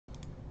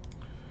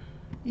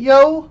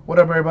Yo, what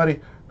up, everybody?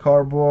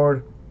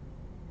 Cardboard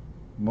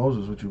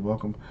Moses, what you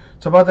welcome.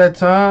 It's about that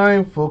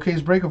time. Full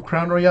case break of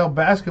Crown Royale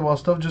basketball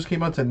stuff just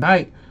came out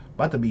tonight.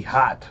 About to be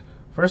hot.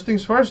 First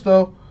things first,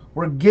 though,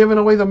 we're giving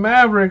away the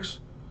Mavericks.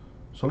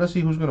 So let's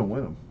see who's going to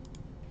win them.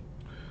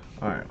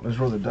 All right, let's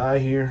roll the die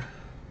here.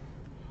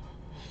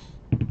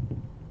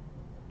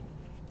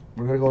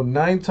 We're going to go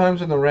 9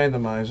 times in the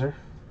randomizer.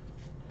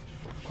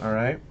 All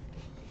right.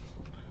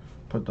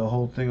 Put the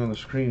whole thing on the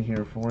screen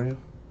here for you.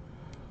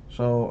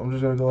 So I'm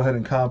just going to go ahead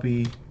and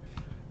copy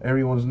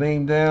everyone's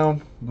name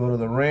down. Go to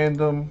the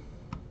random.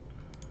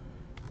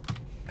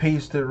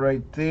 Paste it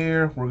right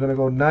there. We're going to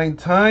go 9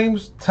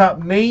 times. Top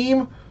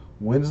name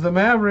wins the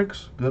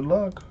Mavericks. Good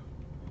luck.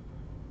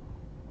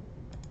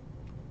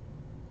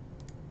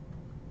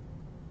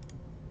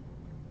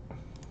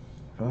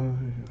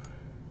 Five,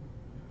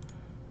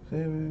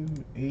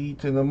 7,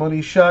 8, and the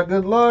money shot.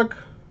 Good luck.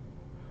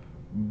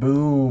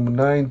 Boom.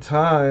 9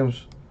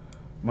 times.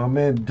 My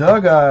man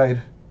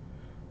Doug-Eyed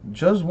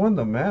just won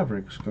the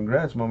Mavericks.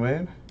 Congrats, my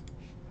man.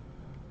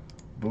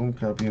 Boom,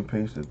 copy and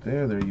paste it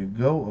there. There you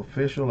go.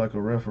 Official like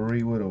a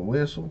referee with a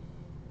whistle.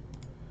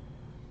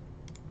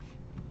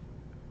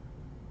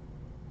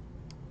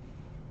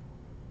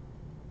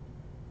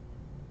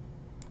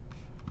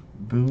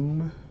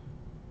 Boom.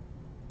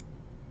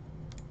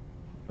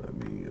 Let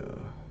me,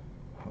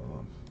 hold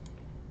on.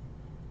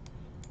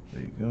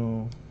 There you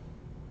go.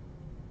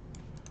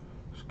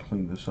 Let's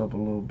clean this up a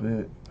little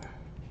bit.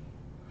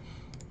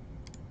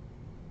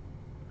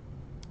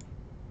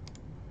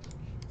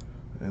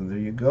 And there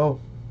you go.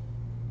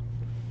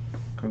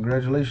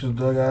 Congratulations,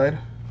 Doug-Eyed.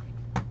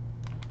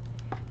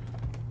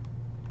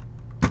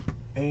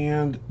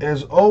 And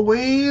as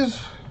always,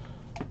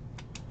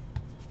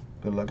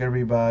 good luck,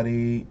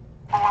 everybody.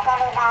 Good luck,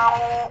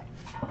 everybody.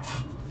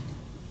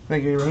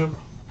 Thank you, Abraham.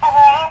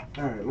 All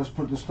right, let's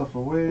put this stuff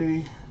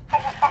away.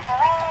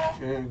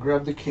 And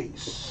grab the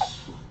case.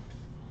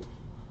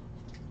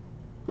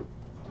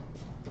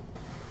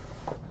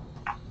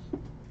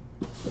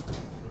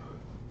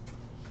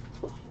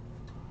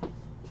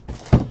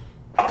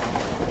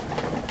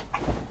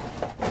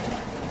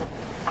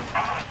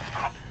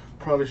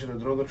 Probably should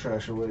have thrown the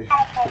trash away.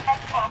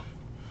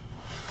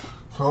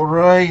 All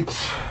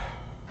right.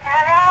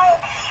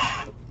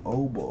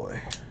 Oh boy.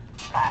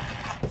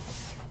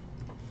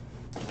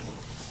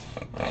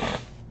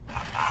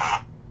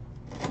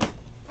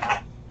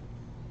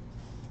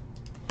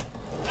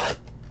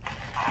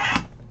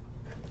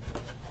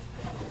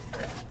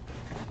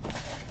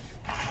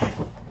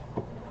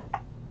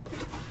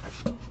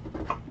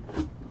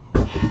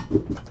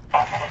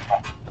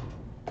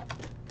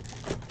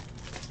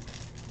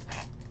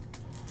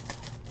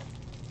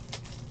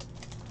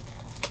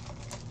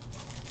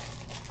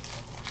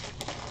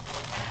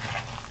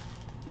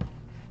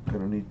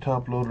 Gonna need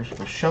top loaders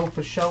for show,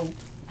 for show.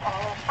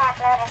 Top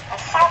loaders for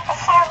show, for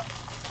show.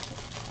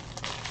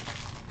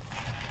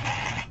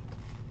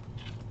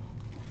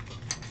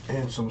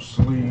 And some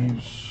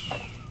sleeves.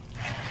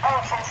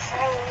 And some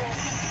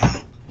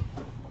sleeves.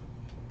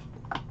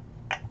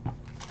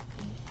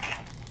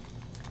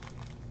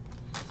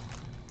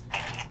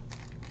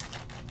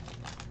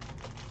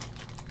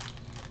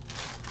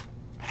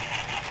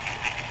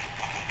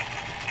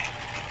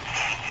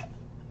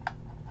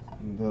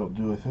 And that'll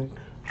do, I think.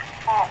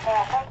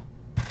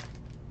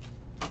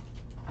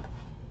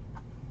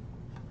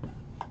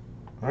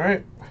 All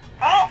right.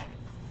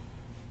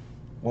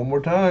 One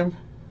more time.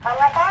 One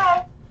more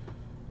time.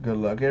 Good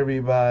luck,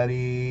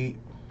 everybody.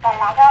 Good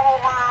luck,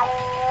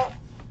 everybody.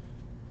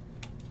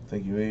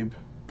 Thank you, Abe.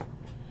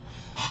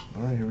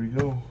 All right, here we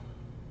go.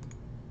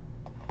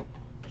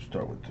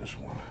 Start with this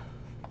one.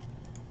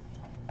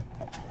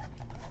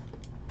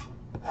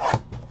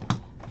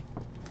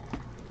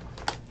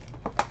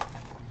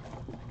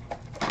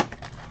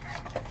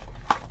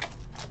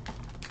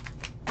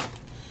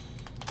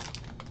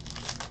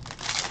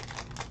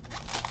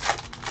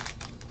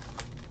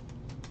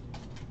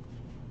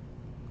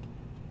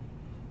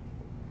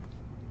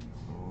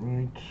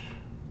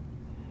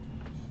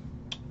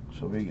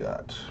 So we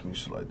got, let me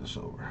slide this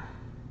over.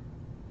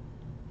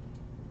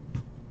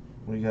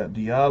 We got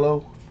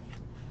Diallo,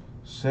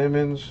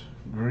 Simmons,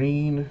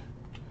 Green,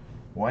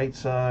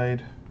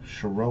 Whiteside,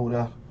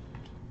 Schroeder,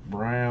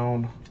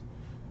 Brown,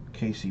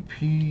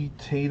 KCP,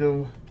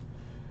 Tatum,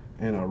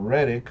 and a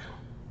Redick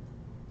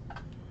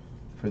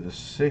for the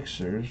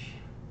Sixers.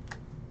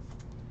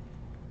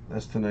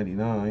 That's the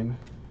 99.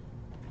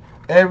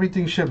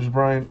 Everything ships,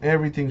 Brian.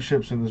 Everything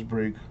ships in this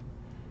break.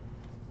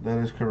 That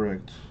is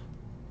correct.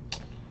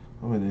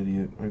 I'm an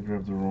idiot. I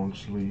grabbed the wrong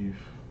sleeve.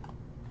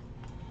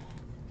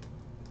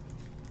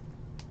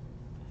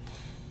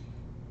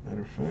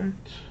 Matter of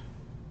fact,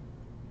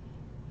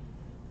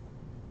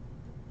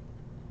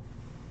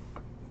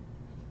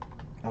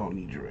 I don't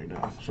need you right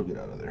now, so get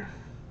out of there.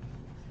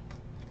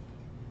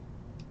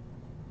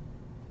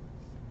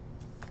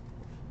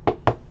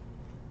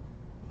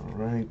 All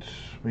right,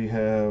 we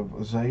have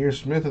Zaire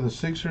Smith of the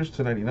Sixers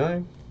to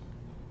 99.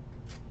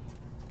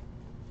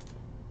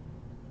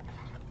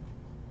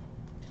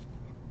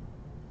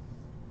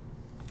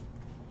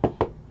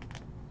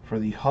 For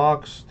the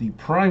Hawks, the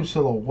prime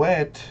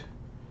silhouette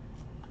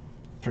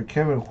for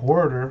Kevin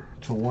Huerter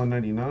to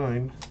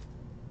 199.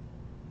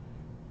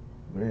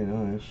 Very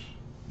nice.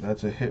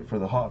 That's a hit for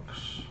the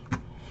Hawks.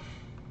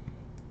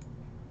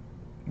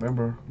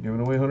 Remember, giving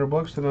away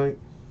 $100 tonight.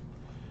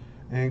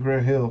 And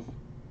Grant Hill,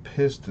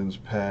 Pistons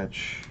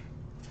patch.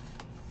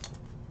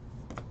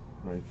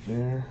 Right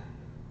there.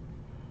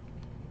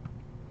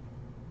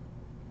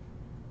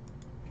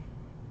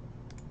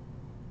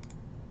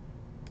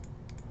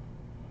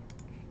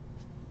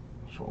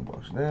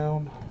 $1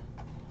 down.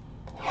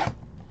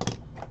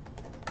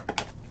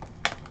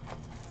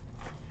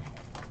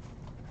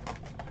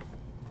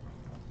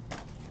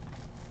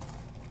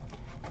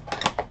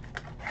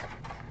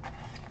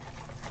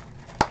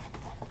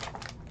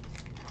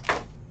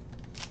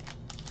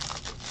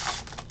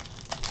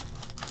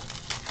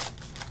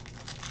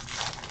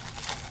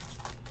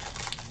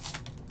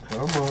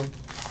 Come on.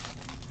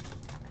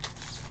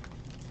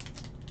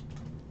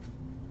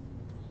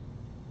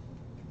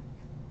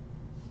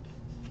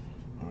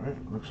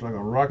 Alright, looks like a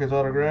Rockets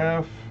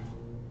autograph.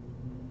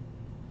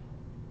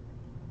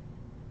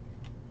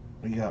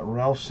 We got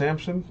Ralph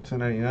Sampson,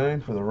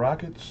 $2.99 for the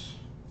Rockets.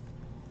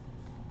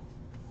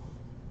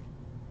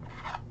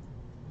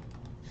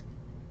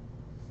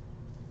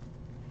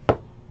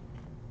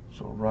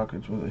 So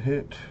Rockets with a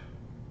hit.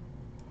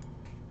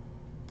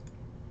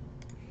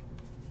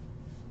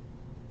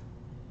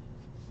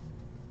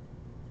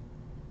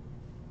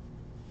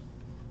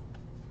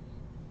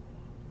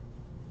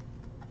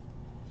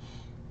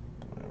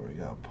 We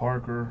got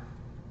Parker.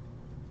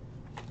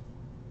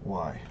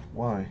 Why?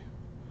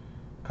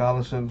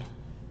 Collison,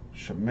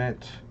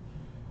 Shamet,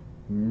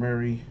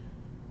 Murray,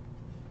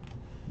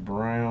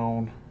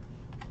 Brown,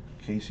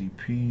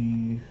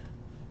 KCP,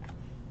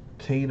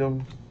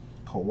 Tatum,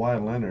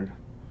 Kawhi Leonard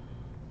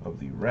of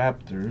the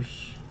Raptors.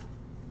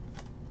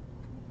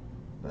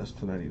 That's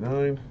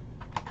 $2.99.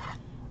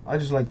 I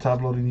just like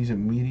top loading these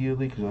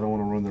immediately because I don't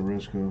want to run the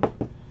risk of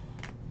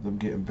them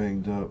getting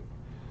banged up.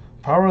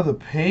 Power of the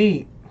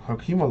Paint,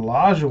 Hakeem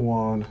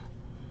Olajuwon.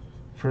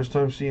 First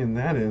time seeing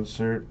that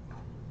insert.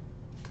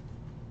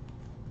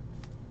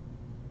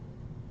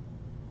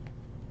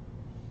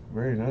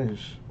 Very nice.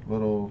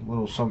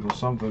 Little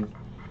something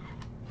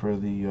for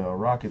the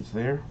Rockets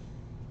there.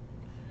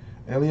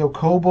 Elio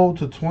Kobo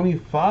to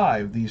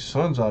 25. The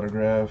Suns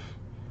autograph.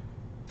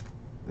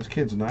 This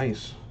kid's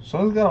nice.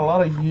 Suns got a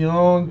lot of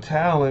young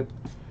talent,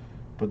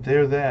 but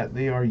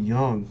they are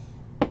young.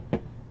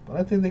 But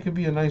I think they could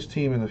be a nice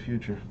team in the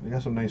future. They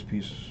got some nice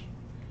pieces.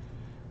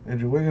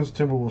 Andrew Wiggins,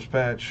 Timberwolves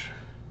patch.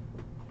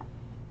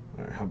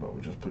 Alright, how about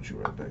we just put you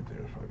right back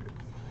there? Fuck it.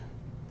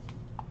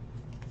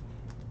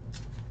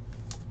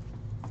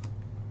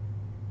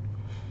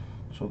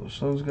 So the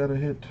Suns got a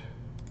hit.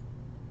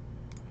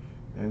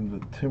 And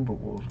the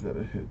Timberwolves got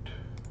a hit.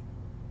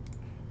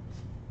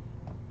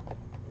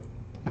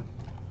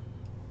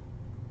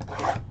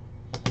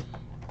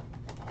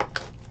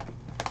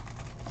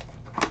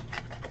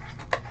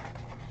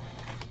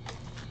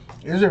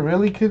 Is it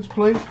really Kids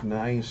Play?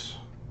 Nice.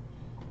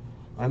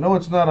 I know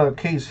it's not a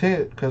case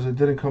hit because it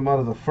didn't come out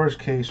of the first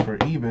case for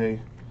eBay.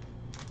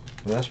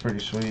 But that's pretty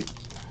sweet.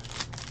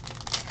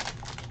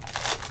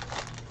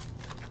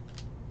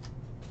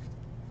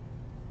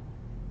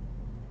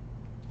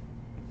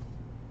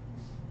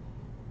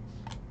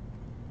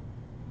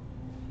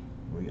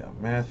 We got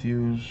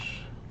Matthews,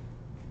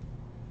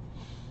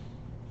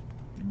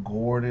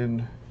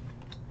 Gordon,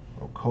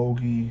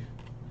 Okogie,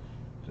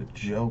 the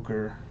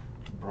Joker,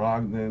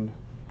 Brogdon,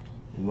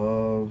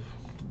 Love,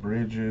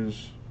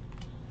 Bridges,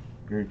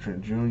 Gary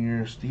Trent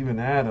Jr., Steven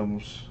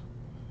Adams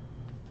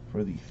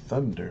for the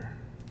Thunder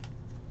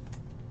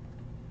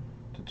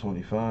to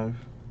 25.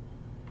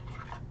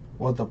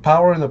 What, the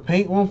Power in the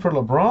Paint one for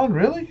LeBron?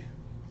 Really?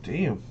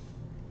 Damn.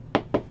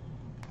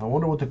 I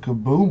wonder what the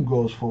Kaboom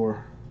goes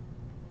for.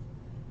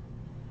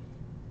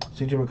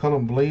 CJ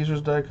McCollum Blazers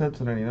die cut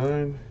to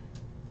 99.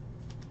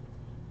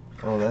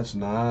 Oh, that's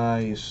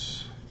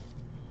nice.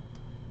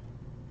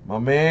 My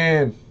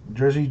man,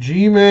 Jersey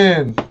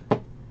G-Man.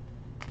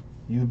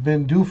 You've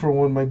been due for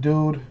one, my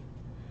dude.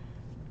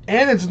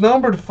 And it's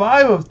numbered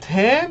 5 of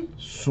 10?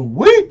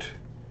 Sweet!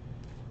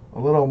 A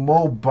little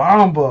Mo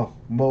Bamba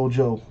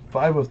mojo.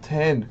 5 of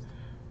 10.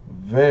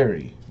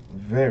 Very,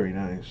 very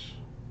nice.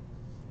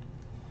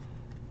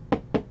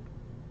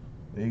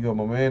 There you go,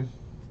 my man.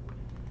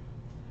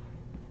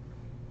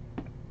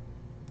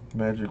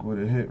 Magic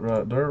with a hit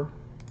right there.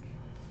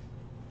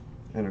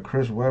 And a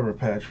Chris Webber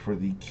patch for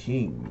the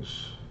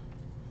Kings.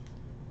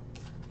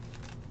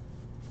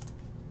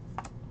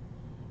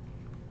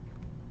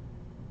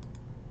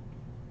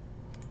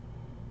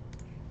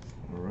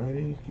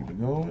 Alrighty, keep it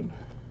going.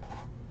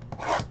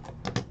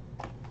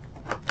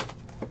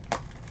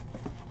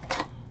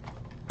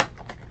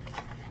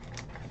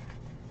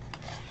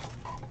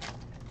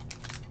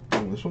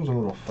 Oh, this one's a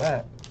little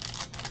fat.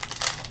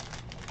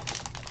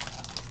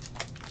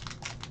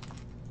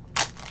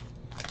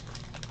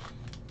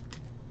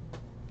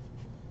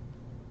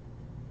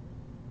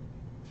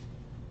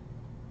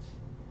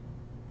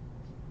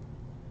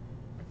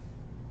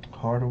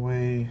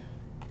 Hardaway,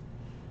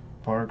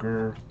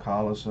 Parker,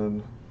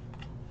 Collison,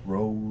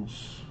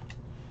 Rose,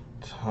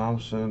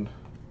 Thompson,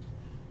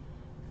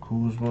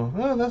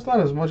 Kuzma. That's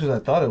not as much as I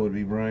thought it would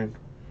be, Brian.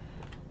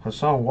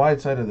 Hassan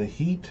Whiteside of the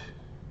Heat.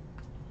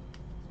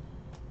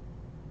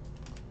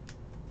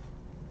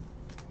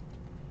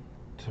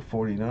 To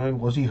 49.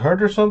 Was he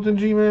hurt or something,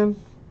 G-Man?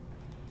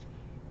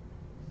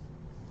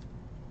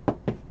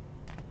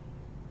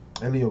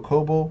 Elio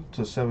Kobo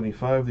to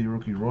 75, the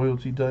rookie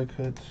royalty die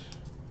cut.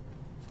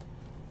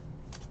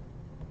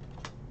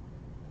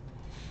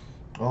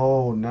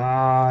 Oh,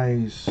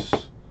 nice.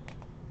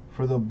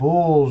 For the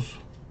Bulls,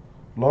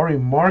 Lauri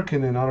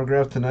Markkanen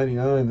autographed to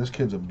 99. This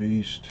kid's a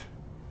beast.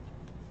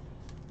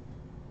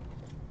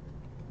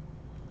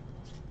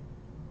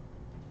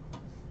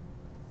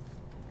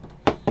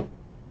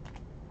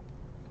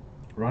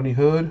 Ronnie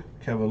Hood,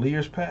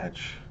 Cavaliers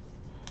patch.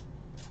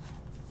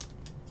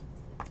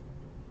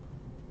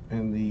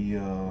 And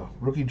the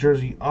rookie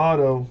jersey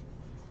auto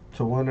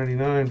to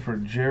 199 for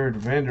Jared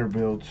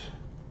Vanderbilt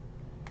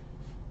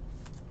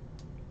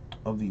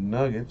of the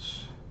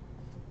Nuggets.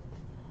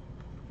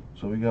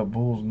 So we got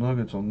Bulls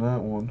Nuggets on that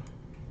one.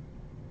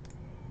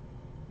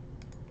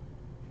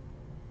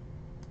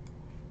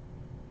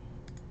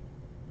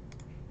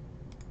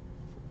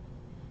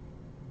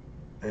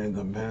 And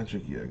the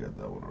Magic, yeah, I got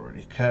that one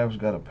already. Cavs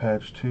got a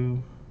patch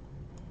too.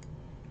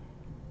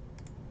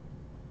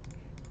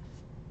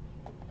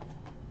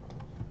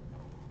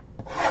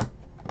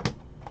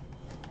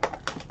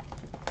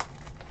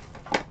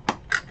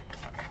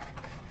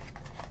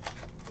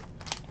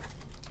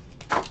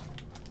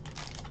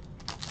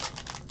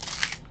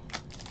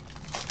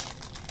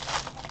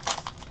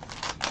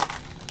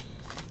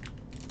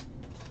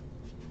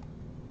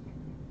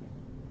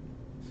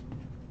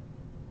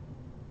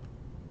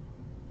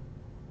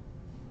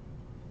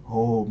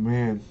 Oh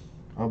man,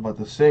 I'm about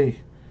to say,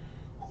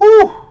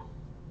 whoo! All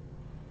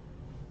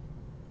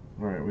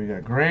right, we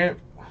got Grant,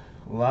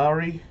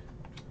 Lowry,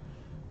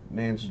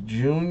 Nance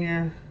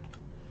Jr.,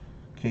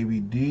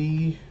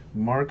 KBD,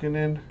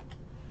 Markkanen,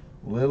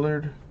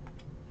 Lillard,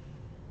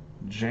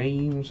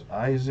 James,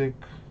 Isaac,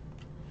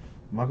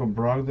 Malcolm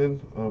Brogdon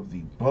of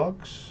the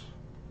Bucks.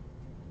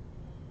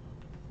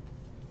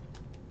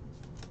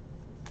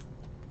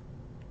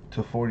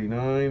 To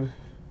 49.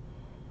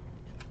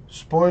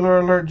 Spoiler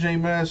alert,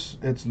 J-Mess,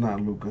 it's not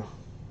Luka.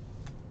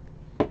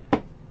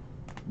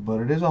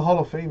 But it is a Hall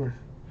of Famer.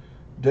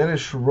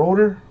 Dennis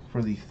Schroeder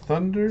for the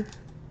Thunder.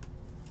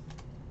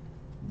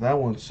 That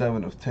one's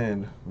 7 of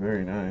 10.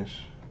 Very nice.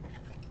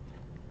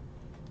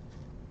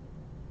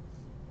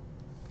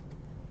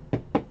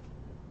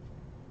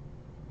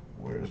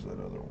 Where's that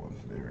other one?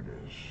 There it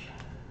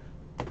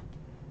is.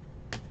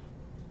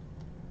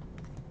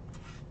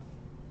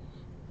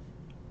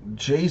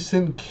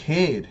 Jason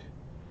Kidd.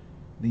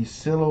 The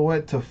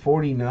silhouette to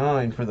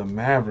 49 for the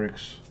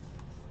Mavericks.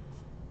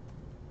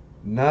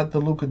 Not the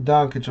Luka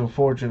Doncic,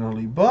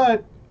 unfortunately,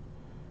 but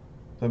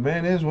the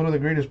man is one of the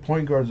greatest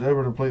point guards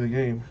ever to play the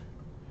game.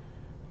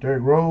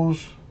 Derrick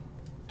Rose,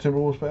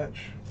 Timberwolves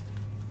patch.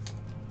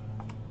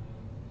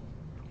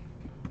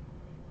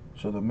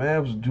 So the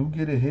Mavs do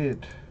get a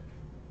hit,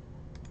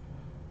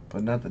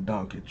 but not the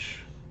Doncic.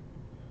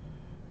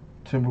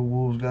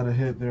 Timberwolves got a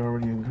hit. They're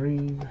already in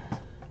green.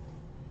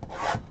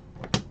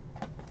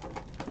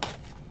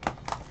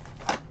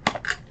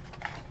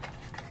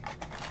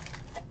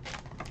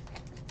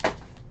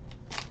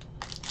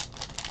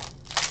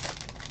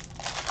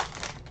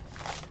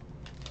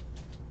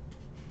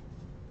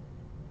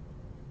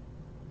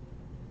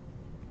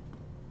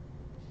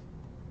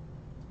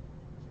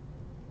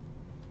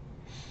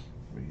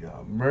 We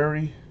got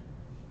Murray,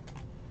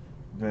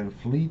 Van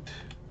Fleet,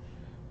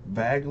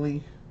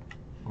 Bagley,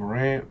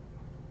 Grant,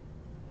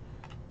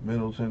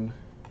 Middleton,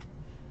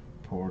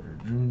 Porter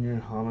Jr.,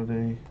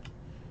 Holiday,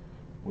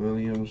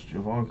 Williams,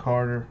 Javon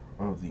Carter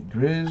of the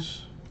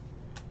Grizz.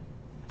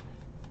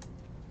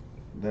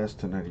 That's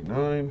to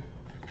 99.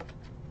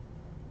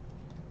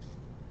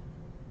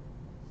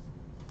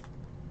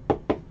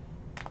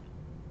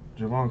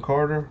 Javon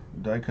Carter,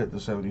 die cut to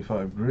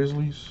 75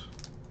 Grizzlies.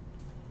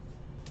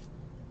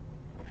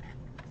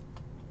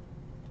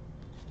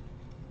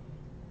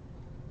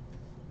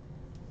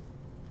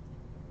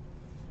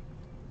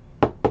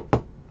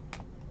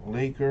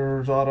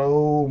 Lakers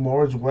auto,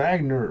 Moritz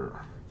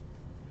Wagner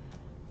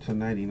to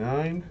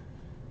 99.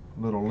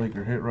 Little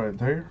Laker hit right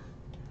there.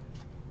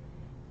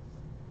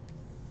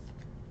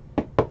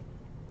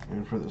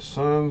 And for the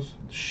Suns,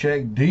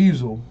 Shaq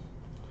Diesel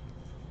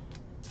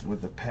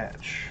with the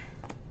patch.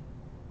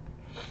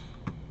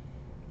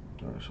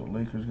 All right, so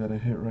Lakers got a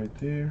hit right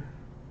there.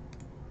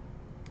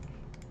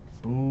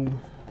 Boom.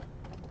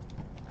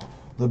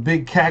 The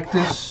Big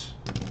Cactus,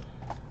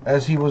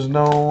 as he was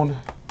known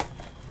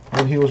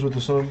when he was with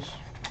the Suns.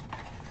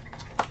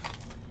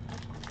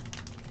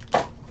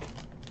 Let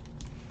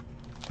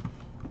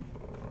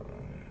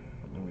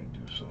me do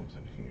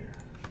something here.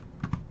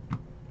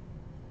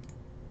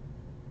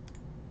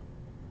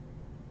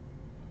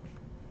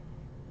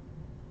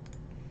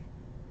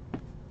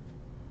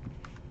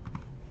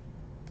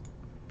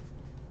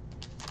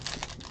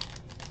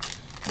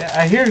 Yeah,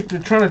 I hear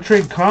they're trying to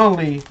trade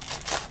Conley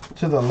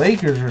to the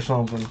Lakers or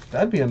something.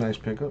 That'd be a nice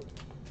pickup.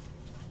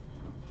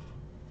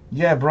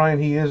 Yeah, Brian,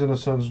 he is in a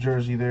Suns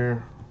jersey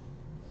there.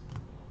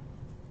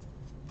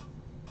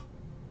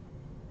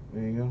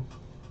 There you go.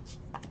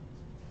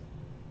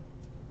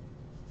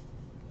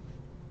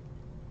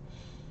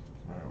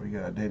 All right, we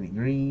got Danny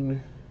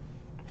Green,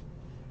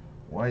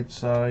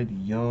 Whiteside,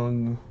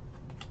 Young,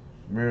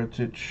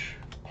 Mirotic,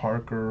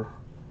 Parker,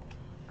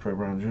 Troy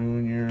Brown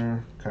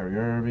Jr., Kyrie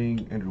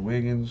Irving, Andrew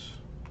Wiggins,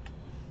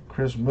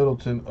 Chris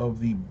Middleton of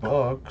the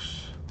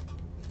Bucks,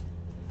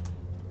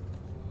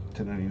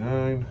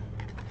 1099.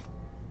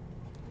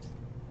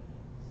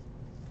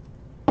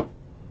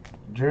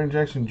 Jaren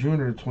Jackson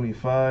Jr.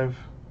 25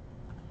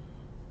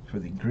 for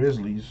the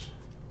Grizzlies.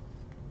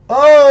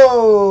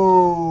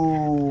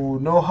 Oh,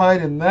 no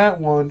hiding that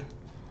one.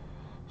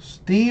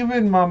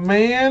 Steven, my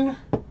man,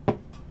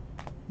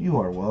 you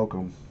are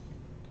welcome.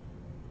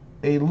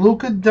 A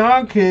Luka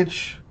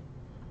Doncic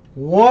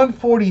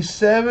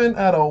 147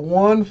 out of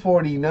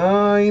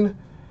 149.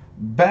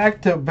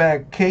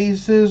 Back-to-back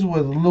cases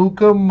with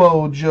Luka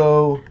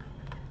Mojo.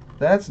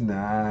 That's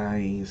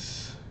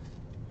nice.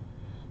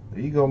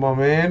 There you go, my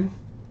man.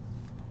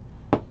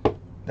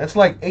 That's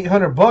like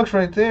 $800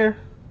 right there.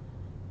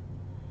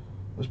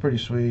 That's pretty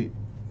sweet.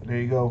 There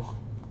you go.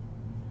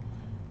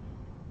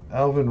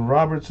 Alvin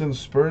Robertson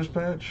Spurs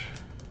patch.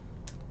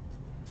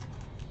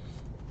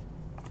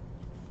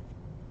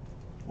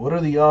 What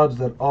are the odds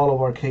that all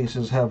of our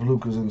cases have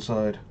Lukas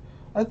inside?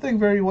 I think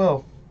very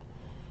well.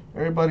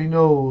 Everybody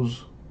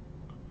knows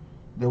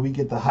that we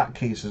get the hot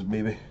cases,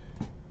 baby.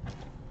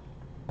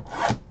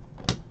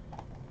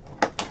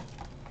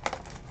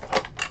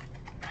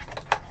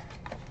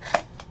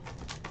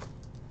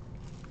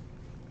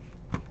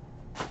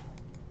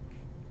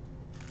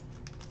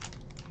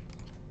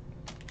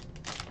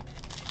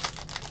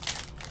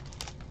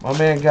 My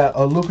man got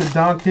a Luka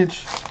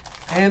Doncic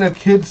and a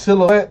kid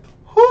silhouette.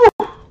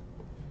 Whew!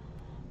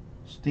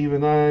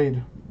 Steven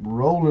Ide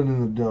rolling in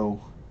the dough.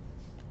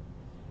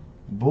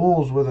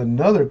 Bulls with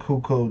another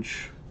Kukoc.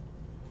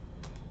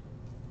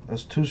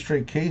 That's 2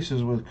 straight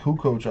cases with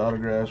Kukoc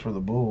autographs for the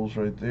Bulls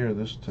right there.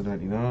 This to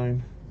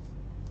 99.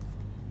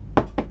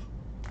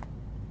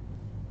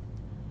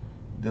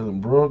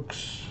 Dylan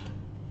Brooks,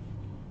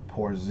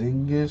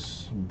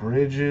 Porzingis,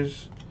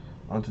 Bridges,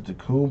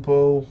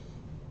 Antetokounmpo,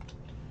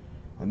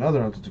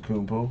 another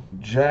Antetokounmpo,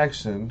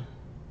 Jackson,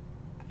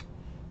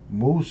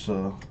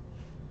 Musa,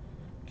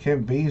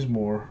 Kent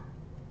Bazemore,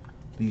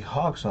 the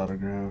Hawks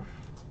autograph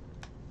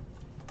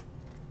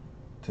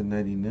to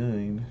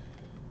 99.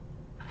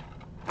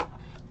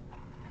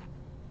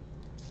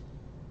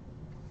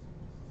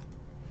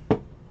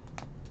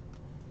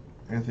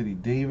 Anthony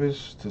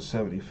Davis to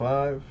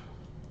 75.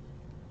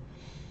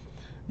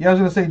 Yeah, I was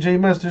gonna say,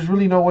 J-Mess, there's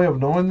really no way of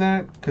knowing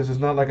that because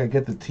it's not like I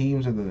get the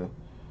teams and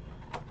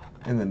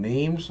the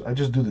names. I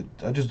just do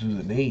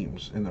the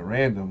names in the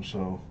random,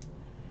 so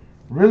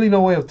really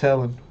no way of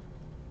telling.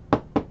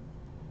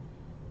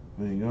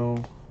 There you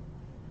go.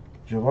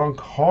 Javon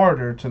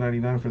Carter to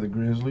 99 for the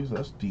Grizzlies.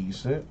 That's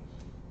decent.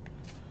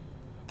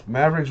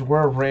 Mavericks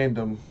were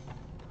random,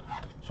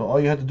 so all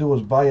you had to do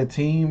was buy a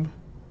team,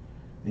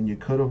 and you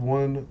could have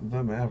won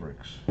the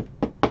Mavericks.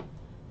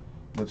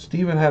 But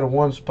Steven had a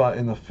 1 spot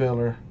in the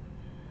filler,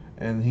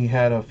 and he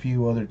had a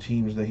few other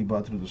teams that he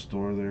bought through the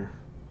store there.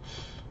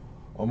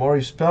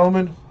 Omari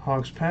Spellman,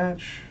 Hawks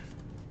patch.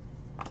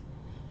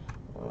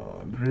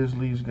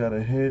 Grizzlies got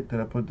a hit. Did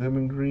I put them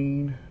in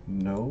green?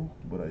 No,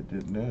 but I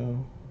did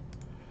now.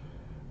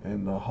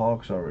 And the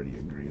Hawks already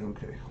in green.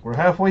 Okay, we're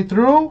halfway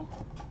through.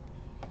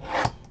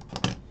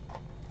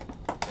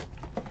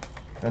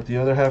 Got the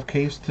other half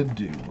case to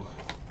do.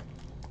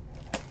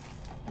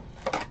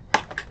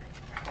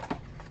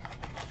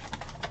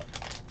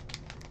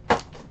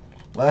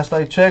 Last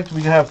I checked,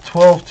 we have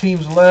 12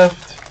 teams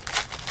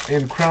left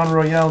in Crown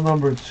Royale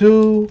number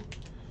 2.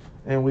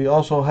 And we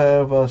also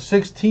have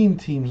 16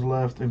 teams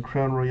left in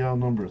Crown Royale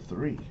number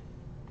 3.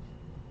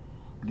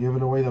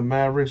 Giving away the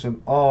Mavericks and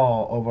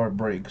all of our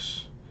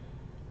breaks.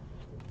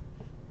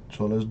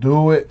 So let's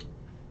do it.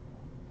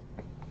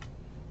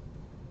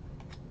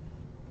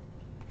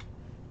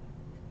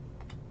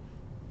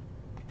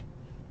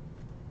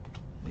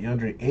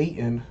 DeAndre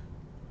Ayton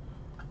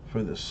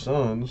for the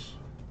Suns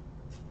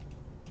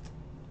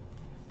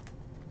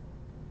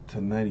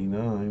to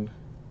 99.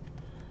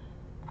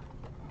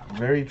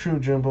 Very true,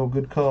 Jimbo.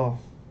 Good call.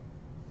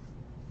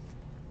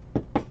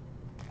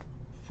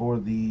 For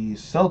the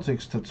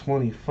Celtics to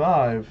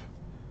 25,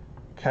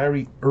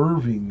 Kyrie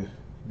Irving,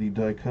 the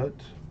die cut.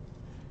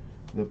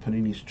 The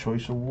Panini's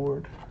Choice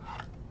Award.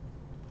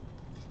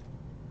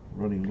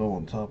 Running low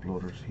on top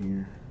loaders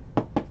here.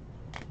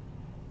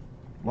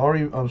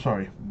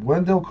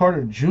 Wendell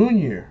Carter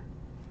Jr.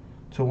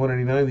 to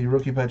 189, the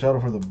rookie patch auto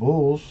for the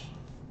Bulls.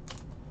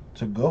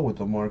 To go with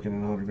the marking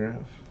and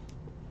autograph.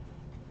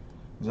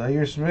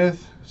 Zaire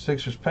Smith,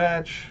 Sixers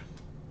patch.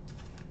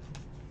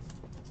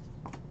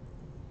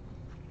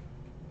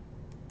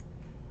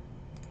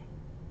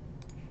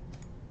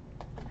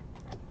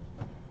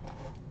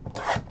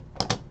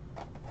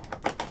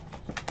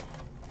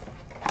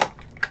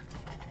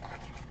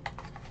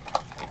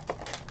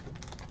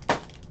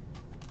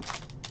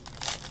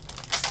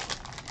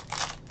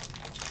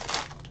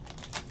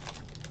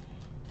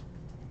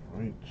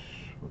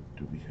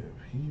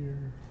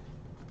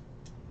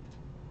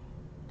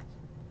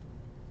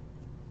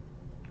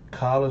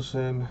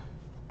 Collison,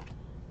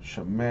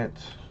 Shamet,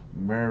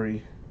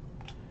 Murray,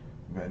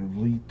 Van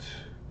Vliet.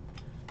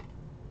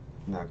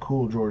 Not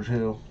cool, George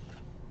Hill.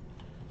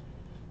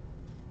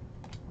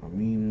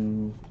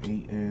 Aminu,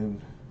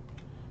 Ayton,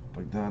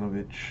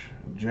 Bogdanovich,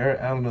 Jarrett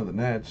Allen of the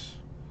Nets.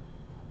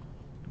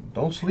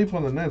 Don't sleep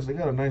on the Nets. They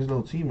got a nice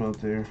little team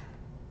out there.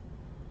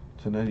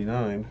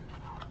 /99.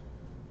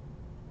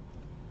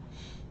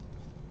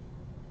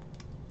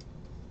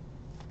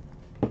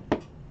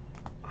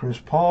 Chris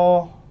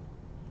Paul,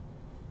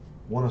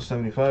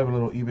 1/75, a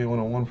little eBay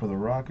 101 for the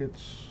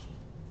Rockets.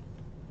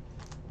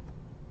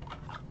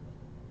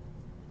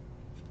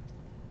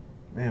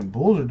 Man,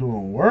 Bulls are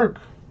doing work.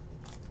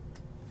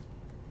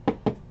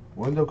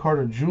 Wendell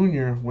Carter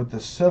Jr. with the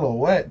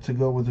silhouette to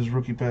go with his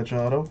rookie patch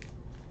auto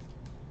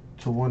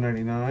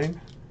 /199.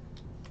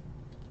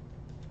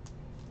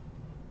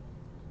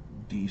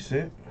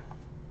 Decent.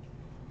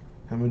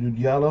 Hamidou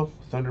Diallo,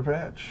 Thunder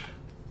patch.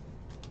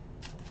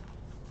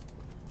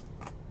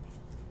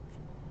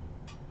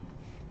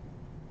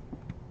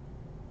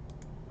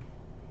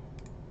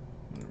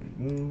 There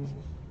we go.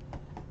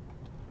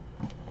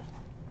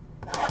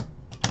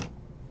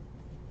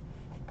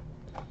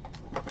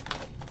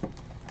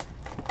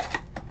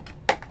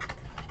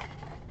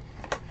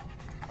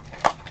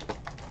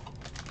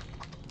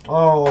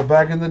 Oh,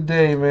 back in the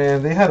day,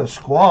 man. They had a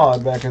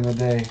squad back in the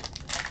day.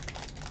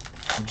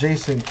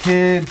 Jason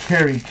Kidd,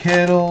 Kerry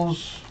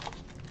Kittles,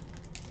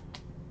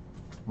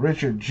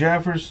 Richard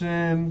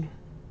Jefferson,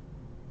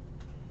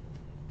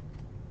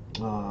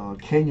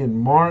 Kenyon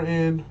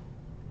Martin.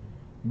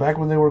 Back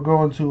when they were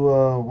going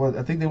to, what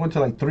I think they went to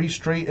like 3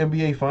 straight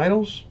NBA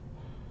Finals.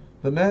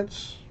 The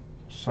Nets.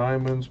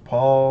 Simons,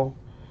 Paul.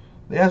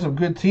 They had some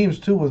good teams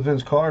too with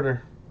Vince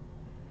Carter.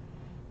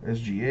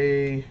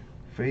 SGA,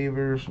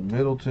 Favors,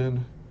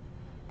 Middleton,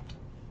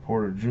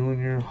 Porter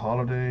Jr.,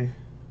 Holiday,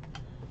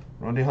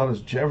 Rondae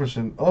Hollis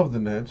Jefferson of the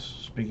Nets,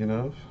 speaking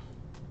of,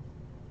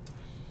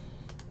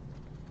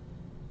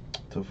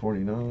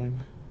 /49.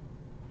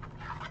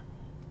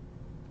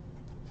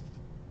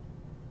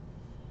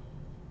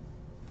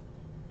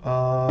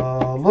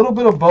 A little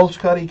bit of both,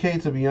 Scotty K,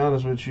 to be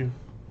honest with you.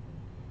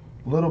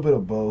 A little bit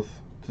of both.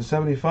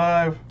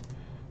 /75,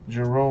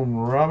 Jerome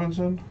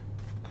Robinson,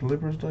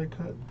 Clippers die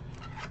cut.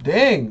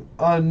 Dang,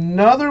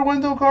 another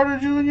Wendell Carter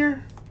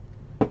Jr.?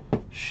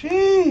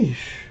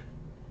 Sheesh.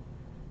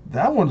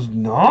 That one's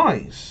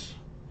nice.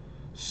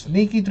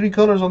 Sneaky 3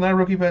 colors on that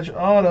rookie patch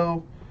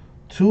auto.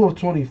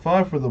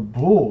 2/25 for the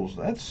Bulls.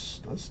 That's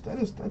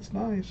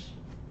nice.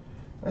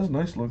 That's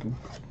nice looking.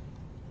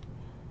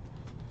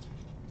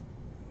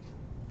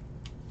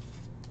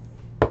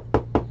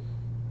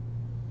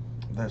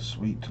 That's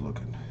sweet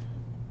looking.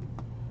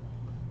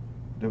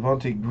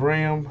 Devontae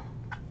Graham,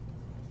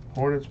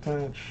 Hornets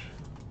patch.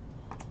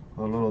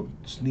 A little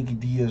sneaky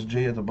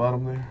DSJ at the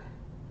bottom there.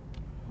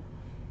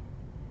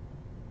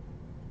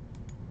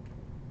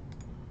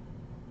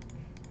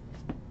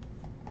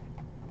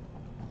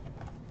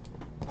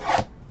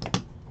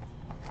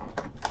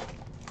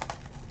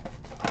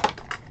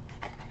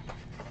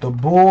 The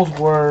Bulls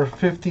were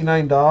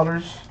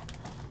 $59.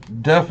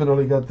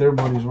 Definitely got their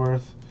money's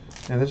worth.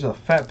 And there's a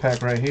fat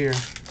pack right here.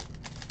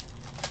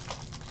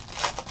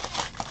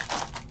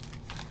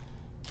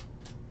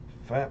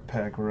 Fat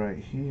pack right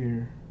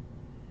here.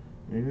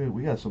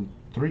 We got some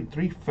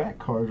three fat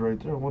cards right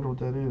there. I wonder what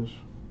that is.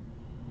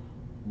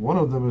 One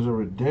of them is a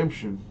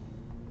redemption.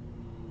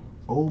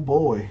 Oh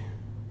boy.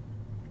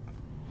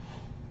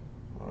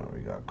 We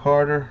got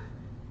Carter,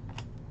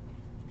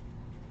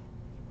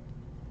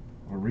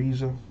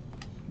 Ariza,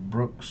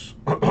 Brooks,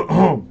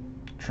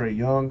 Trae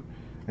Young,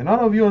 and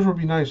all of yours would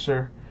be nice,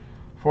 sir.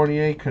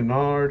 Fournier,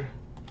 Kennard,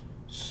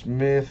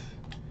 Smith,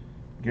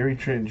 Gary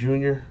Trent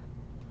Jr.,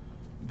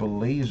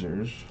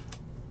 Blazers.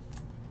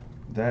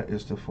 That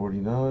is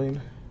 /49.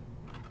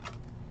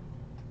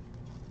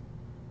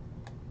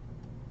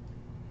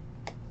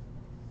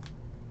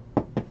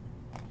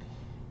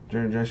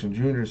 Jaren Jackson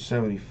Jr.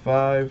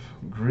 75.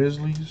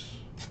 Grizzlies.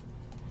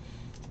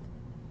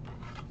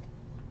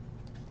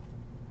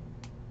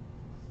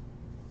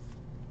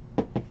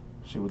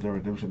 See what their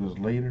redemption is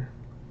later.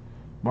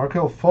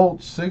 Markelle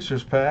Fultz,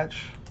 Sixers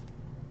patch.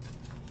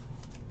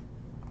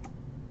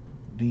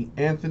 The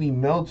Anthony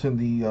Melton,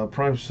 the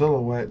prime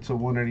silhouette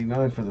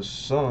 /189 for the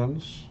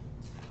Suns.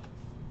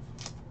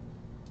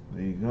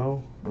 There you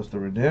go. That's the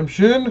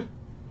redemption.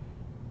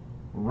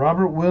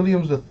 Robert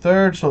Williams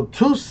III. So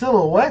 2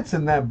 silhouettes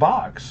in that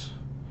box.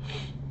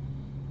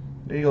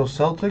 There you go,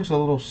 Celtics. A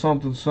little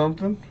something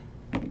something.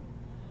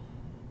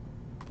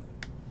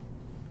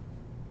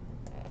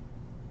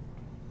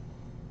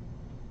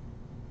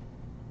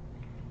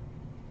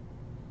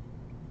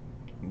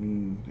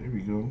 There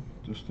we go.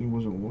 This thing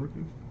wasn't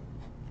working.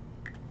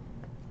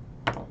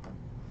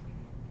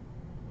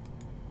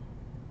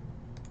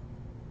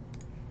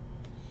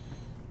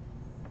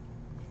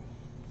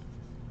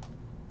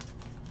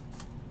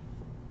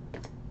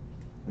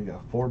 We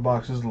got 4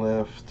 boxes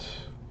left.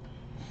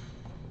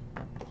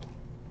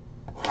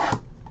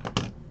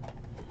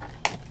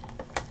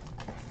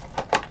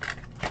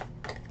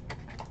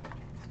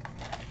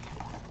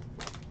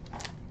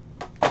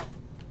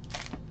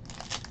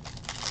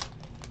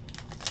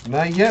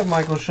 Not yet,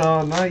 Michael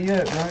Shaw. Not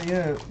yet. Not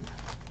yet.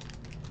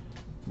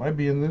 Might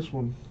be in this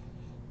one.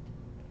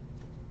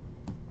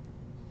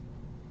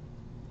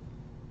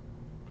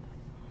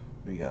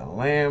 We got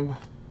Lamb,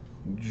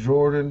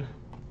 Jordan,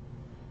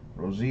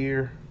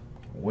 Rozier,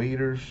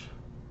 Waiters.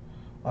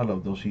 I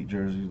love those Heat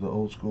jerseys, the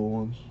old school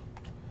ones.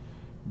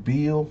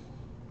 Beal,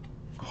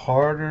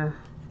 Carter,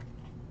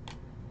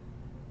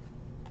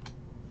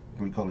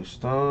 Gully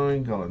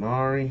Stein,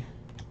 Gallinari,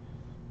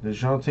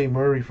 DeJounte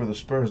Murray for the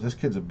Spurs. This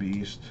kid's a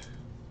beast.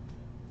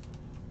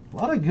 A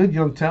lot of good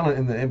young talent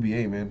in the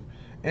NBA, man.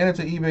 And it's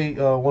an eBay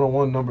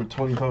 101 number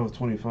 25 of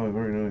 25.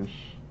 Very nice.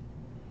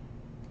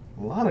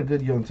 A lot of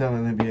good young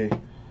talent in the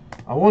NBA.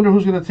 I wonder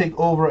who's going to take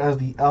over as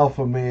the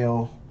alpha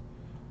male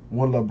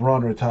when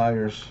LeBron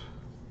retires.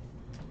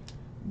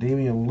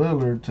 Damian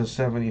Lillard to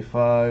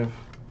 75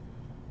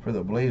 for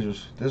the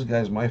Blazers. This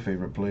guy's my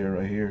favorite player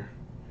right here.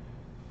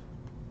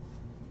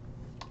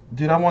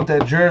 Dude, I want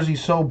that jersey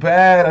so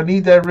bad. I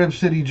need that Rip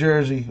City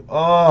jersey.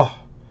 Oh,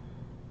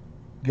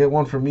 get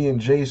one for me and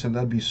Jason.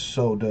 That'd be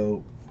so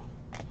dope.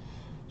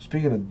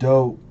 Speaking of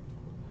dope,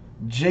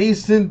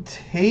 Jason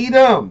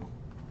Tatum.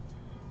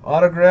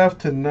 Autograph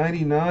to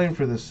 99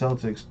 for the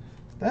Celtics.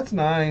 That's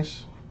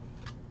nice.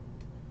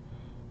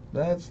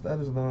 That is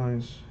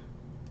nice.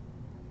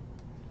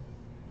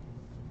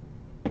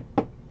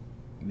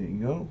 There you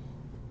go.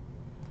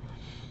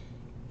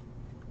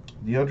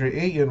 DeAndre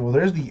Ayton. Well,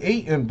 there's the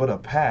Ayton, but a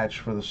patch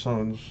for the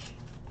Suns.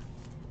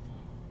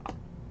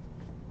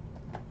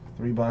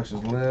 3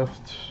 boxes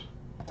left.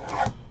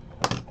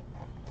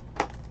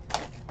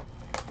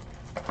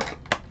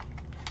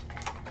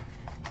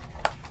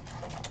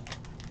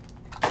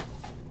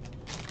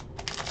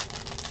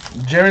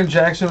 Jaren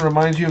Jackson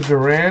reminds you of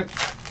Durant.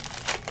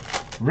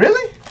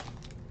 Really?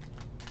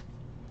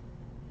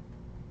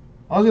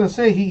 I was going to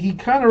say, he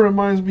kind of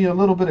reminds me a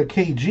little bit of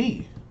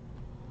KG.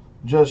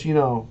 Just, you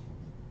know,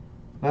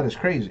 not as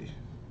crazy.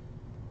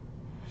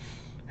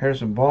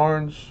 Harrison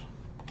Barnes.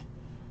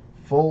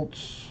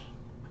 Fultz.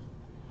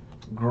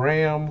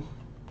 Graham.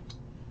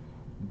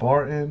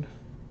 Barton.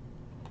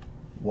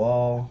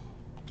 Wall.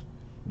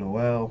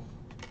 Noel.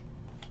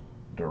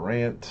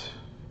 Durant.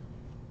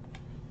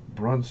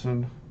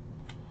 Brunson.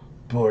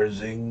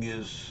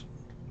 Porzingis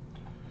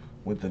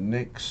with the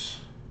Knicks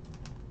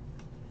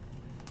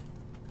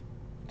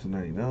to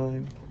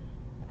 99.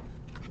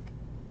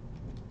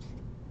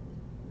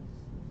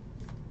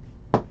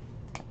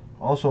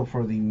 Also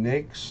for the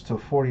Knicks to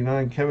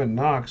 49, Kevin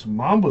Knox,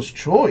 Mamba's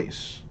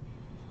Choice.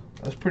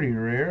 That's pretty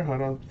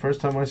rare. First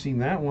time I seen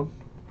that one.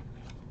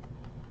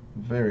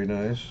 Very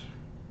nice.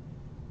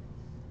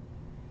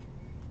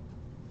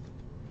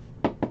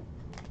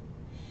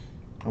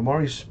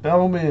 Amari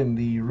Spellman,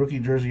 the rookie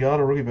jersey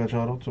auto, rookie patch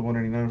auto to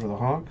 199 for the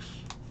Hawks.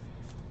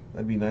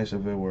 That'd be nice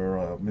if it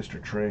were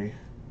Mr. Trey.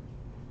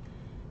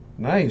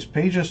 Nice.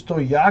 Peja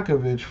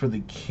Stojakovic for the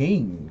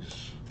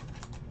Kings.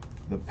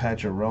 The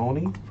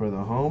Patcheroni for the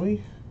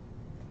homie.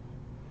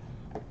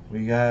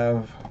 We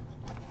have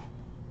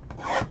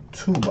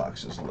 2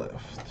 boxes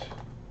left.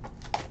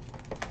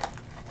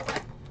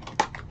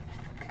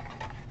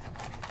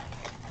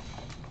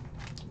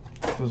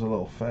 Feels a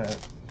little fat.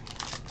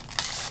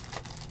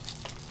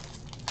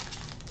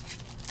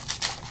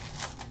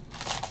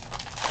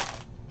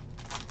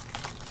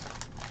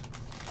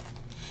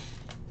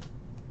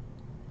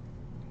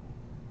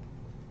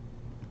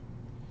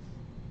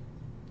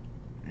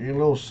 And a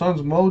little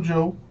Suns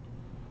Mojo,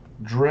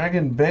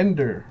 Dragon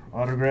Bender,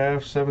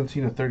 autograph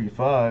 17 of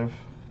 35.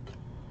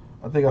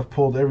 I think I've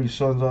pulled every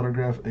Suns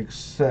autograph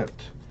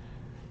except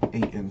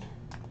Ayton.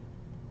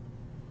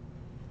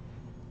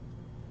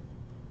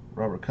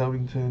 Robert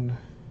Covington.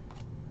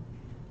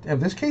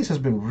 Damn, this case has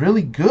been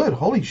really good.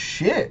 Holy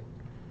shit.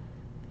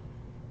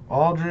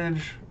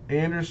 Aldridge,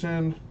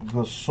 Anderson,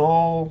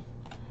 Gasol,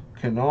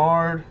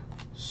 Kennard,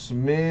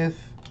 Smith,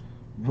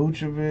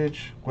 Vucevic,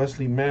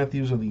 Wesley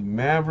Matthews of the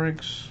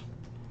Mavericks.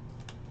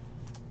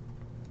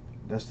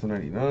 That's the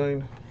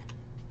 99.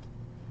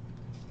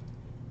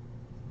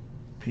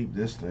 Peep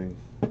this thing.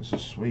 This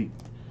is sweet.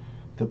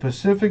 The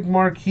Pacific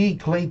Marquee,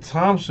 Klay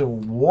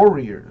Thompson,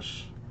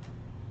 Warriors.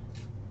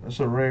 That's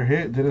a rare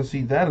hit. Didn't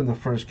see that in the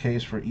first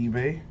case for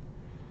eBay.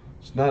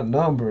 It's not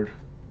numbered,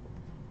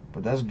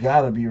 but that's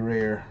gotta be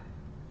rare.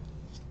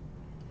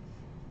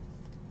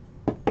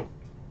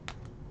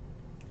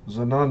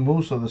 Zanon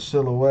Musa, the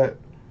silhouette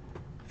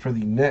for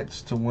the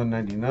Nets to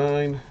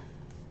 199.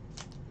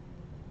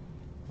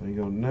 There you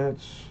go,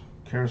 Nets.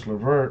 Karis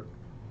LeVert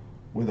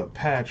with a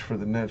patch for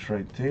the Nets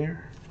right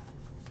there.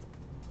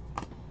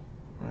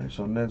 Alright,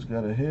 so Nets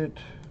got a hit.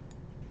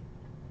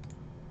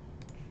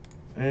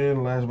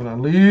 And last but not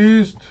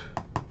least,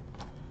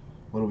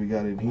 what do we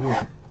got in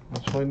here?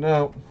 Let's find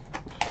out.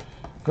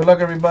 Good luck,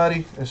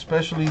 everybody,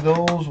 especially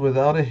those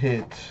without a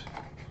hit.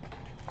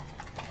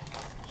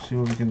 See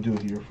what we can do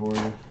here for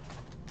you.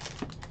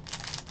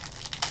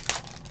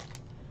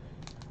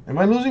 Am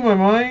I losing my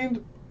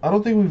mind? I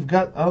don't think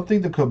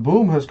the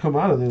Kaboom has come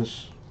out of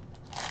this.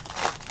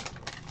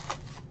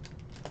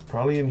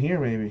 Probably in here,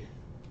 maybe.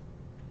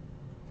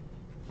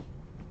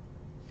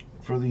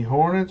 For the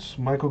Hornets,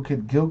 Michael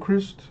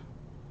Kidd-Gilchrist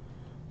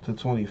to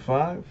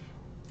 25.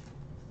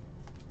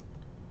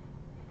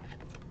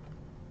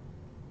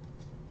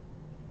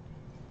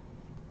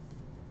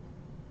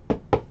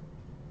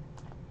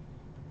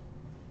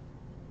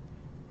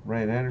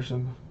 Ryan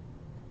Anderson,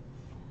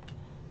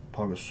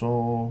 Paul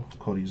Gasol,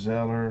 Cody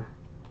Zeller,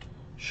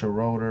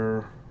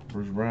 Schroeder,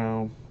 Bruce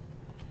Brown,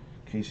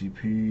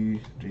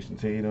 KCP, Jason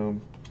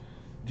Tatum,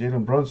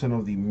 Jalen Brunson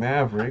of the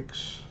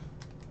Mavericks.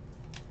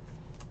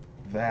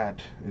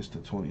 That is to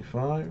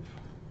 25.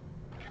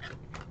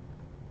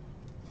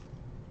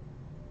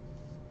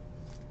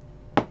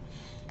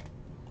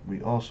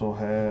 We also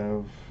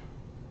have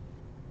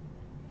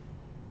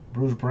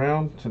Bruce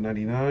Brown to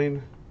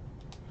 99.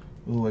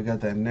 Ooh, I got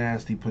that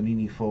nasty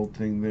Panini fold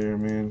thing there,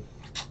 man.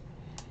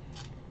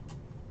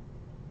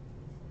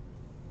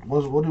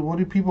 What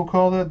do people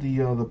call that? The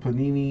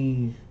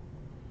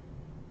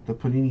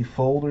Panini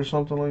fold or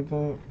something like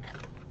that.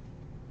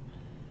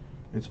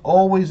 It's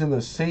always in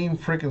the same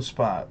freaking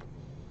spot.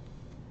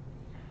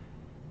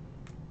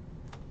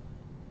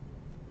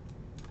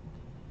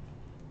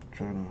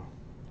 Trying to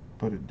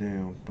put it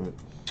down, but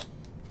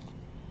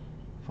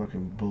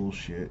fucking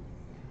bullshit.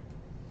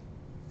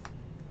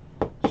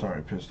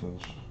 Sorry,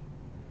 Pistons.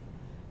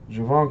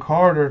 Javon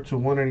Carter to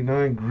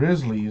 189,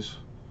 Grizzlies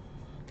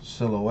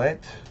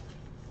silhouette.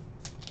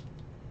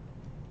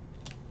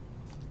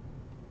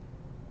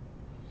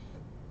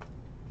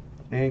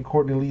 And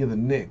Courtney Lee of the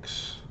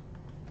Knicks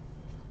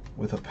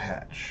with a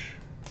patch.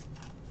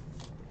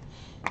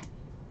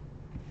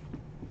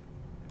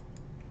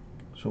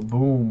 So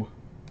boom.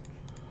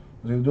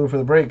 That's gonna do it for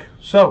the break.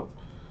 So,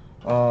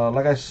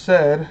 like I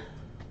said,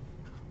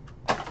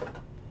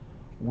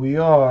 we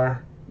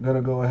are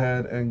gonna go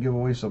ahead and give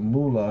away some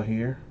moolah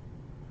here.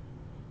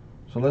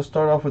 So let's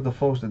start off with the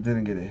folks that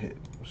didn't get a hit.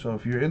 So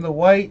if you're in the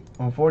white,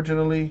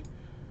 unfortunately,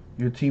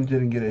 your team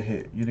didn't get a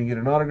hit. You didn't get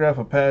an autograph,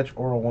 a patch,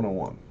 or a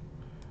 101.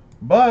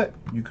 But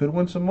you could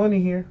win some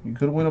money here. You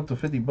could win up to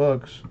 50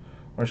 bucks.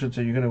 Or I should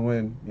say you're gonna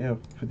win, yeah,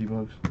 50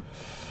 bucks.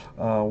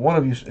 One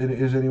of you it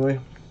is anyway.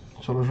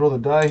 So let's roll the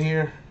die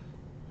here.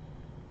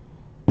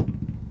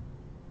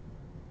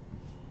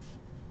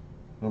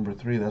 Number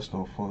 3, that's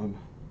no fun.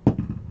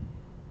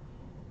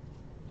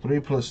 3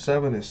 plus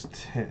 7 is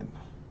 10.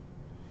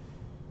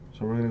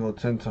 So we're going to go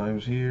 10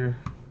 times here.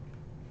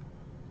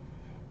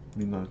 Let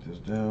me knock this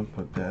down,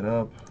 put that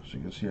up. So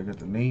you can see I got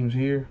the names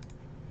here.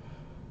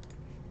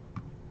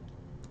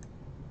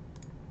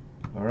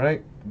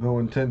 Alright,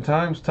 going 10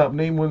 times. Top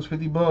name wins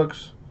 50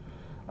 bucks.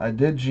 I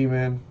did,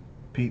 G-Man.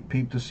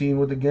 Peep the scene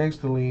with the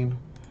gangster lean.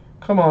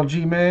 Come on,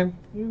 G-Man.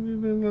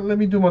 Let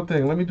me do my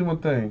thing. Let me do my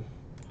thing.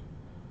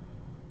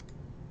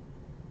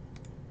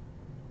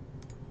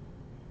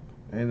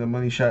 And the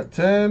money shot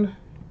 10.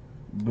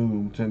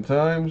 Boom, 10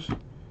 times.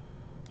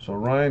 So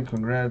Ryan,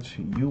 congrats.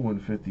 You win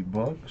 50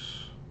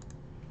 bucks.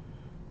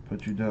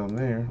 Put you down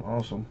there.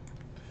 Awesome.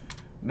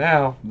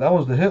 Now, that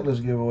was the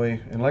hitless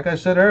giveaway. And like I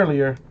said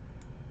earlier,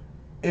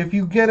 if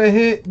you get a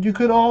hit, you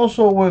could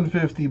also win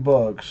 50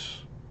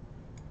 bucks.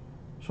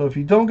 So if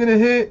you don't get a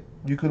hit,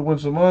 you could win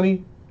some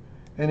money.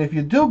 And if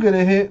you do get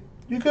a hit,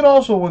 you could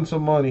also win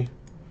some money.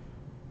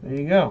 There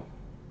you go.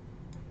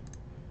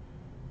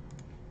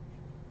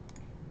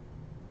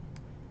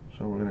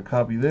 So we're going to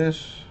copy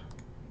this,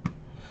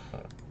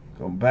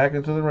 go back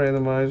into the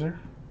randomizer,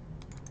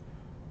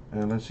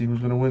 and let's see who's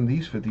going to win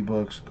these 50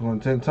 bucks. Going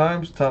 10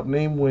 times, top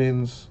name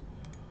wins.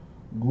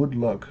 Good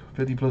luck.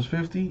 50 plus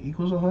 50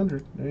 equals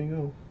 100. There you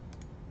go.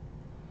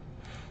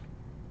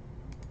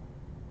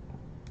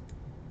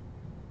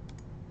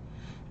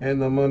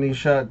 And the money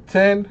shot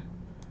 10.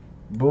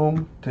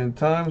 Boom, 10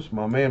 times.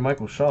 My man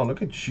Michael Shaw,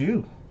 look at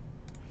you.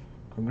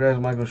 Congrats,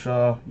 Michael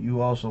Shaw.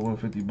 You also won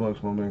 50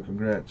 bucks, my man.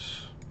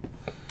 Congrats.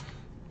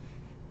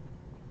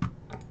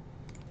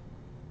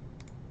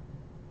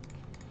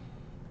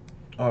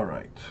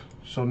 Alright,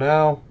 so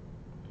now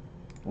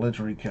let's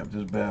recap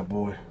this bad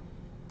boy.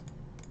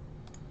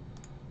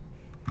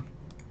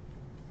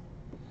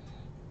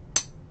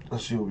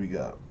 Let's see what we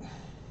got.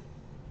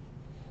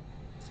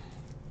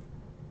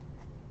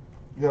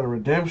 We got a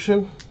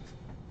redemption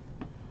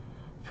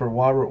for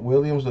Robert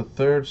Williams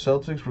III,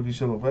 Celtics, rookie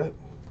silhouette.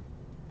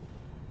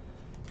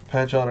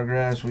 Patch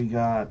autographs, we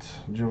got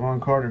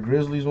Javon Carter,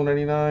 Grizzlies,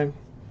 199.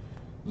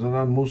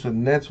 Zanan Musa,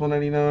 Nets,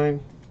 199.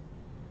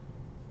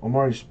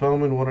 Omari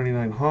Spellman,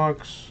 199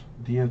 Hawks.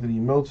 D'Anthony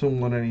Melton,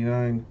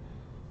 199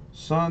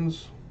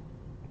 Suns.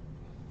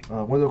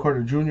 Wendell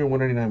Carter Jr.,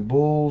 199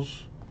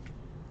 Bulls.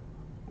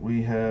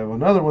 We have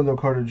another Wendell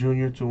Carter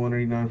Jr. to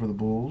 189 for the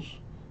Bulls.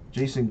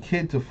 Jason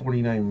Kidd to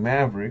 49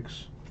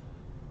 Mavericks.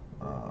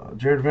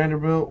 Jared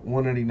Vanderbilt,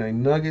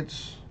 199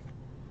 Nuggets.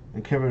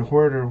 And Kevin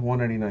Huerter,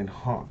 199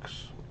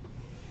 Hawks.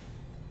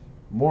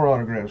 More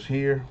autographs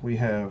here. We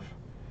have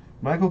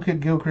Michael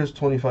Kidd-Gilchrist,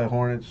 25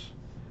 Hornets.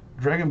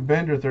 Dragon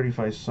Bender,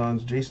 35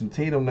 Suns. Jason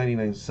Tatum,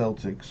 99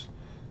 Celtics.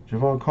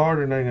 Javon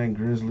Carter, 99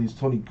 Grizzlies.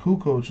 Tony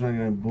Kukoc,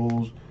 99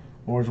 Bulls.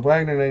 Morris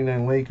Wagner,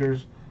 99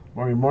 Lakers.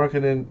 Mari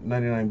Markkinen,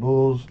 99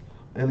 Bulls.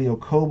 Elio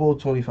Kobo,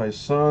 25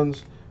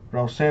 Suns.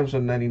 Ralph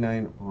Sampson,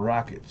 99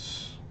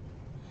 Rockets.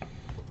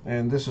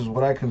 And this is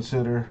what I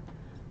consider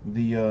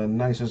the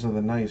nicest of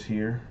the nice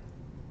here.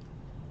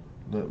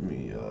 Let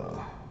me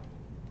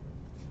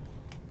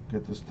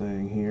get this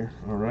thing here.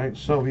 Alright,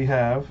 so we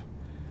have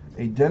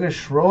a Dennis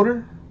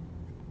Schroeder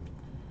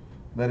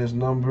that is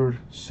numbered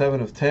 7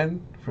 of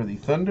 10 for the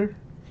Thunder.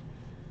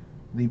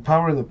 The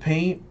Power in the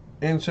Paint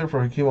insert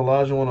for Hakeem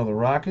Olajuwon of the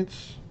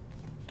Rockets.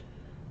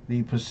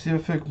 The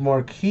Pacific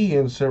Marquee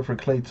insert for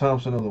Klay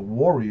Thompson of the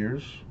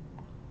Warriors.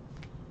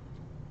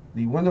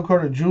 The Wendell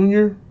Carter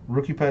Jr.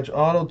 Rookie Patch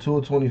Auto, 2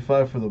 of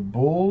 25 for the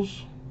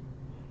Bulls.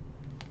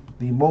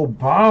 The Mo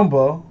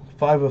Bamba,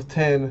 5 of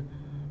 10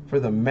 for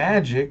the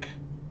Magic.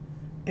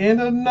 And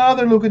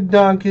another Luka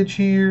Doncic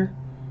here,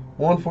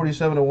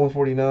 147 of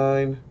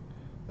 149.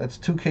 That's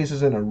 2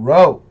 cases in a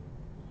row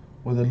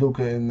with a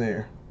Luka in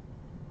there.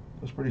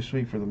 That's pretty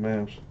sweet for the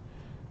Mavs.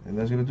 And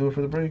that's going to do it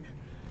for the break.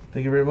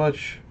 Thank you very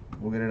much.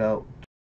 We'll get it out.